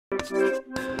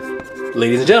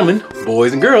Ladies and gentlemen,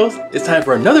 boys and girls, it's time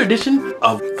for another edition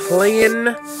of Playing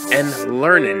and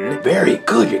Learning. Very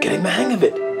good, you're getting the hang of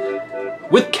it.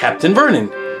 With Captain Vernon.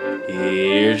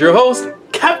 Here's your host,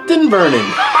 Captain Vernon.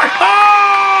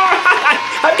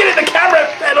 I'm getting the camera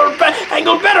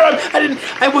angled better.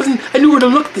 I knew where to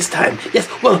look this time. Yes,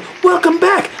 well, welcome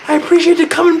back. I appreciate you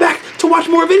coming back to watch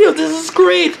more videos. This is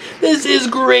great. This is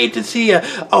great to see you.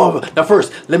 Oh, now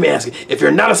first, let me ask you, if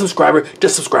you're not a subscriber,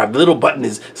 just subscribe. The little button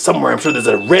is somewhere. I'm sure there's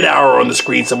a red arrow on the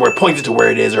screen somewhere pointed to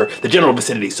where it is or the general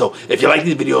vicinity. So if you like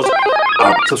these videos,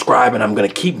 subscribe, and I'm going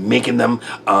to keep making them.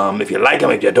 If you like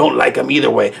them, if you don't like them, either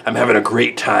way, I'm having a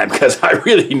great time because I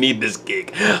really need this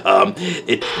gig.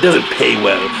 It doesn't pay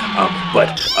well,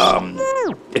 but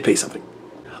it pays something.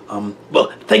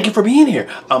 Well, thank you for being here.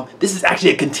 This is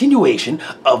actually a continuation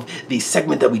of the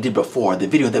segment that we did before, the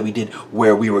video that we did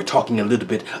where we were talking a little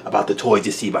bit about the toys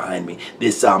you see behind me.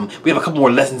 This, we have a couple more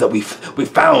lessons that we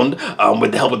found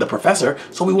with the help of the professor,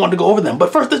 so we wanted to go over them.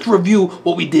 But first, let's review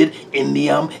what we did in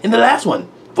the last one.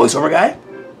 Voiceover guy?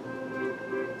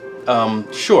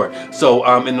 Sure. So,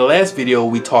 in the last video,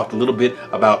 we talked a little bit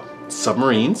about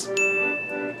submarines.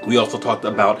 We also talked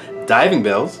about diving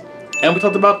bells. And we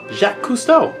talked about Jacques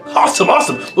Cousteau. Awesome,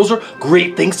 awesome. Those are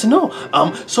great things to know.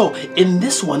 So in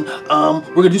this one,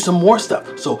 we're gonna do some more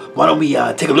stuff. So why don't we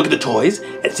take a look at the toys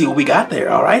and see what we got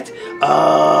there, all right?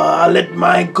 I'll let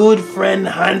my good friend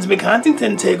Hans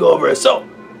McHuntington take over. So,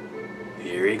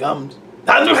 here he comes.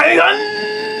 Hans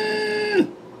McHuntington!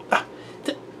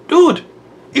 Dude,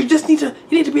 you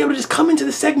need to be able to just come into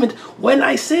the segment when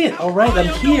I say it. All right, I'm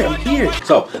here.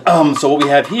 So what we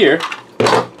have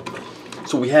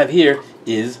here,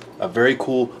 is a very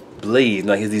cool blade.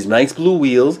 Now he has these nice blue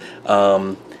wheels,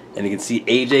 and you can see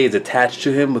AJ is attached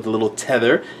to him with a little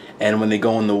tether. And when they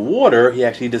go in the water, he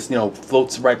actually just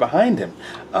floats right behind him.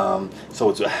 So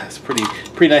it's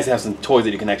pretty nice to have some toys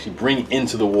that you can actually bring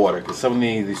into the water, because some of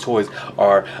these toys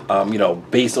are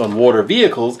based on water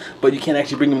vehicles, but you can't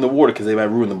actually bring them in the water because they might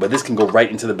ruin them. But this can go right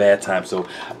into the bath time. So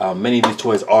many of these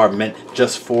toys are meant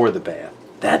just for the bath.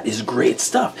 That is great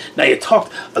stuff. Now you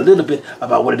talked a little bit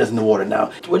about what it does in the water.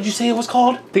 Now, what did you say it was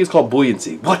called? I think it's called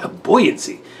buoyancy. What?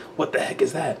 Buoyancy? What the heck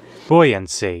is that?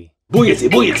 Buoyancy. Buoyancy.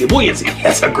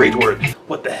 That's a great word.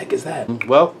 What the heck is that?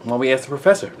 Well, why don't we ask the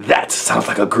professor? That sounds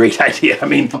like a great idea. I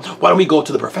mean, why don't we go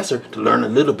to the professor to learn a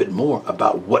little bit more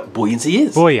about what buoyancy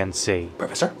is? Buoyancy.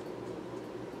 Professor?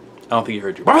 I don't think he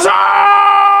heard you.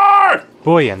 Professor!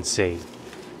 Buoyancy.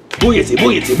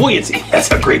 Buoyancy.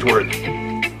 That's a great word.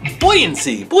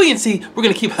 Buoyancy, we're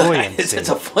going to keep buoyancy. It's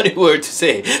a funny word to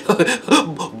say.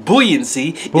 Buoyancy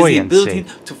is the ability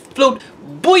to float.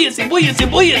 Buoyancy.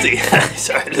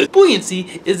 Sorry.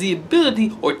 Buoyancy is the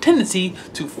ability or tendency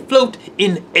to float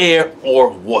in air or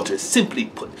water, simply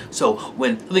put. So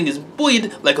when something is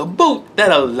buoyant like a boat, that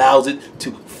allows it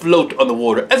to float on the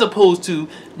water, as opposed to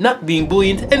not being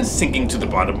buoyant and sinking to the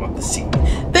bottom of the sea.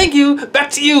 Thank you.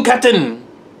 Back to you, Captain.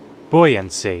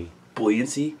 Buoyancy.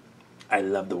 Buoyancy? I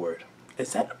love the word.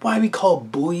 Is that why we call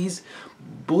buoys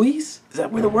buoys? Is that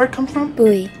where the word comes from?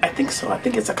 Buoy. I think so. I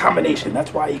think it's a combination.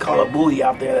 That's why you call a buoy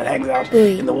out there that hangs out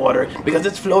buoy. In the water, because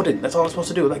it's floating. That's all it's supposed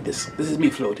to do, like this. This is me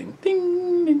floating.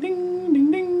 Ding, ding, ding,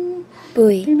 ding, ding.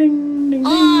 Buoy. Ding, ding, ding,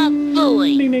 ding,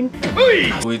 buoy. Ding, ding.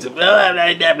 Buoy. Blah,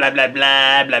 blah, blah,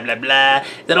 blah, blah.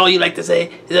 Is that all you like to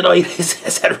say? Is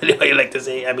that really all you like to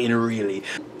say? I mean, really.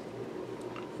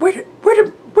 Where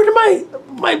did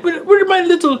my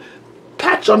little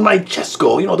patch on my chest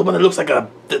go? You know, the one that looks like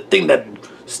the thing that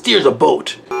steers a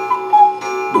boat.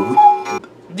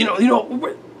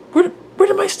 Where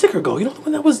did my sticker go? You know, the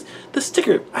one that was the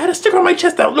sticker. I had a sticker on my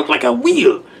chest that looked like a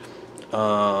wheel.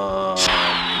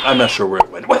 I'm not sure where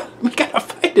it went. Well, we gotta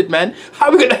find it, man. How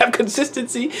are we gonna have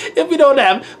consistency if we don't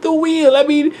have the wheel? I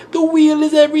mean, the wheel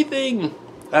is everything.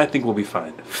 I think we'll be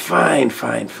fine. Fine.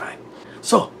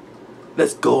 So,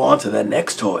 let's go on to the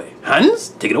next toy. Hans,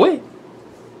 take it away.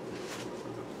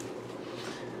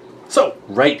 So,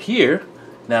 right here,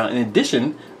 now in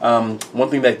addition, one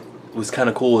thing that was kind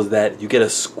of cool is that you get a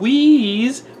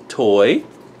squeeze toy.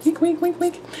 Wink, wink, wink,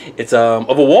 wink. It's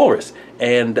of a walrus,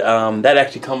 and that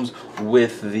actually comes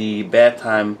with the bath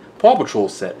time Paw Patrol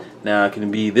set. Now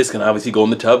this can obviously go in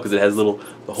the tub because it has the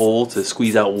hole to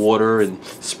squeeze out water and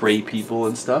spray people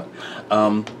and stuff.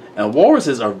 And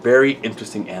walruses are very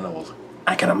interesting animals.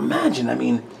 I can imagine. I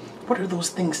mean, what are those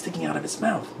things sticking out of its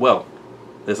mouth? Well,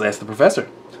 let's ask the professor.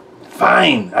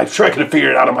 Fine, I'm sure I could have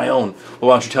figured it out on my own. Well,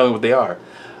 why don't you tell me what they are?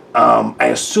 I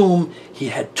assume he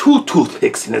had 2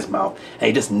 toothpicks in his mouth and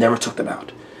he just never took them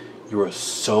out. You are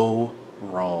so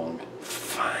wrong.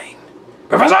 Fine.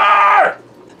 Professor!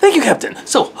 Thank you, Captain.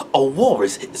 So, a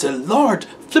walrus is a large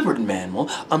flippered mammal,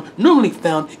 normally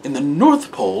found in the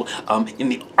North Pole, in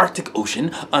the Arctic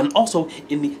Ocean, and also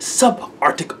in the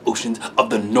subarctic oceans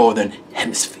of the Northern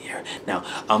Hemisphere. Now,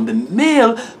 the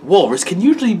male walrus can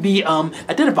usually be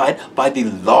identified by the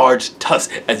large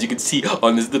tusks, as you can see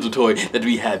on this little toy that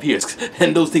we have here.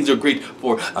 And those things are great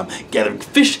for gathering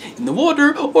fish in the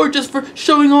water, or just for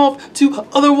showing off to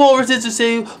other walruses to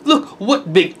say, look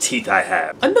what big teeth I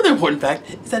have. Another important fact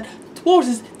is that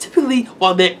walruses typically,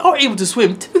 while they are able to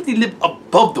swim, typically live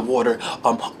above the water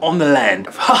on the land.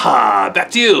 Haha,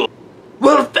 back to you.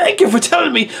 Well, thank you for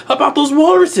telling me about those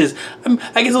walruses.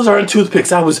 I guess those aren't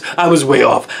toothpicks. I was way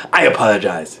off. I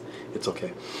apologize. It's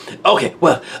okay. Okay,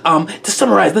 well, to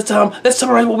summarize, let's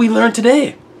summarize what we learned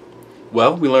today.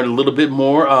 Well, we learned a little bit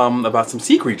more about some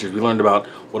sea creatures. We learned about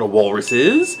what a walrus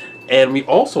is, and we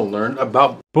also learned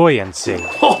about Buoyancy.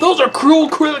 Oh, those are cruel,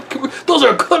 those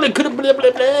are blah, blah, blah,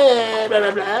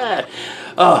 blah,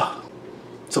 blah.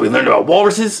 So we learned about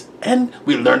walruses, and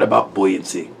we learned about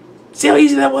buoyancy. See how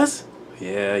easy that was?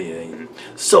 Yeah.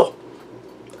 So,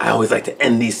 I always like to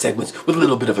end these segments with a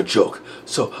little bit of a joke.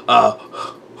 So,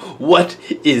 what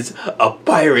is a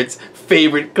pirate's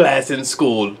favorite class in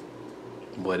school?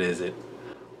 What is it?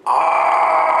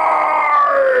 Art!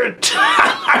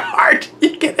 Art!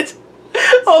 You get it?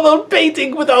 Although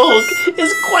painting with a hook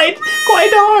is quite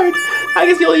hard. I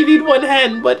guess you only need one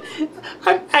hand, but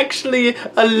I'm actually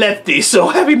a lefty, so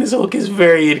having this hook is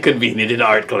very inconvenient in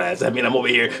art class. I mean, I'm over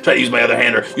here trying to use my other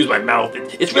hand or use my mouth.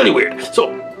 It's really weird.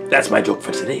 So, that's my joke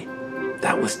for today.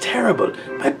 That was terrible.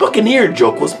 My Buccaneer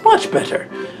joke was much better.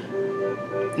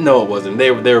 No, it wasn't.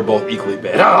 They were both equally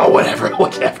bad. Oh, whatever.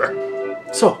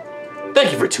 So,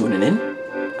 thank you for tuning in.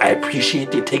 I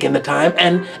appreciate you taking the time,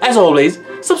 and as always,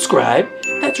 subscribe.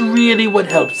 That's really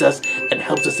what helps us, and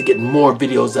helps us to get more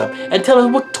videos up, and tell us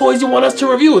what toys you want us to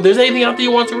review. If there's anything out there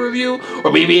you want to review,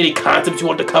 or maybe any concepts you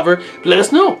want to cover, let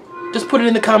us know. Just put it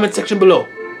in the comment section below.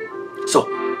 So,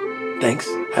 thanks,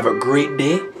 have a great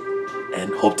day,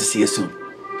 and hope to see you soon.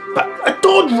 But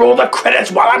don't roll the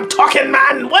credits while I'm talking,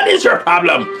 man! What is your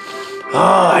problem?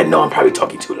 Oh, I know I'm probably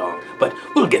talking too long, but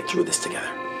we'll get through this together.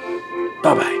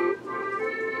 Bye-bye.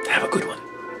 Have a good one.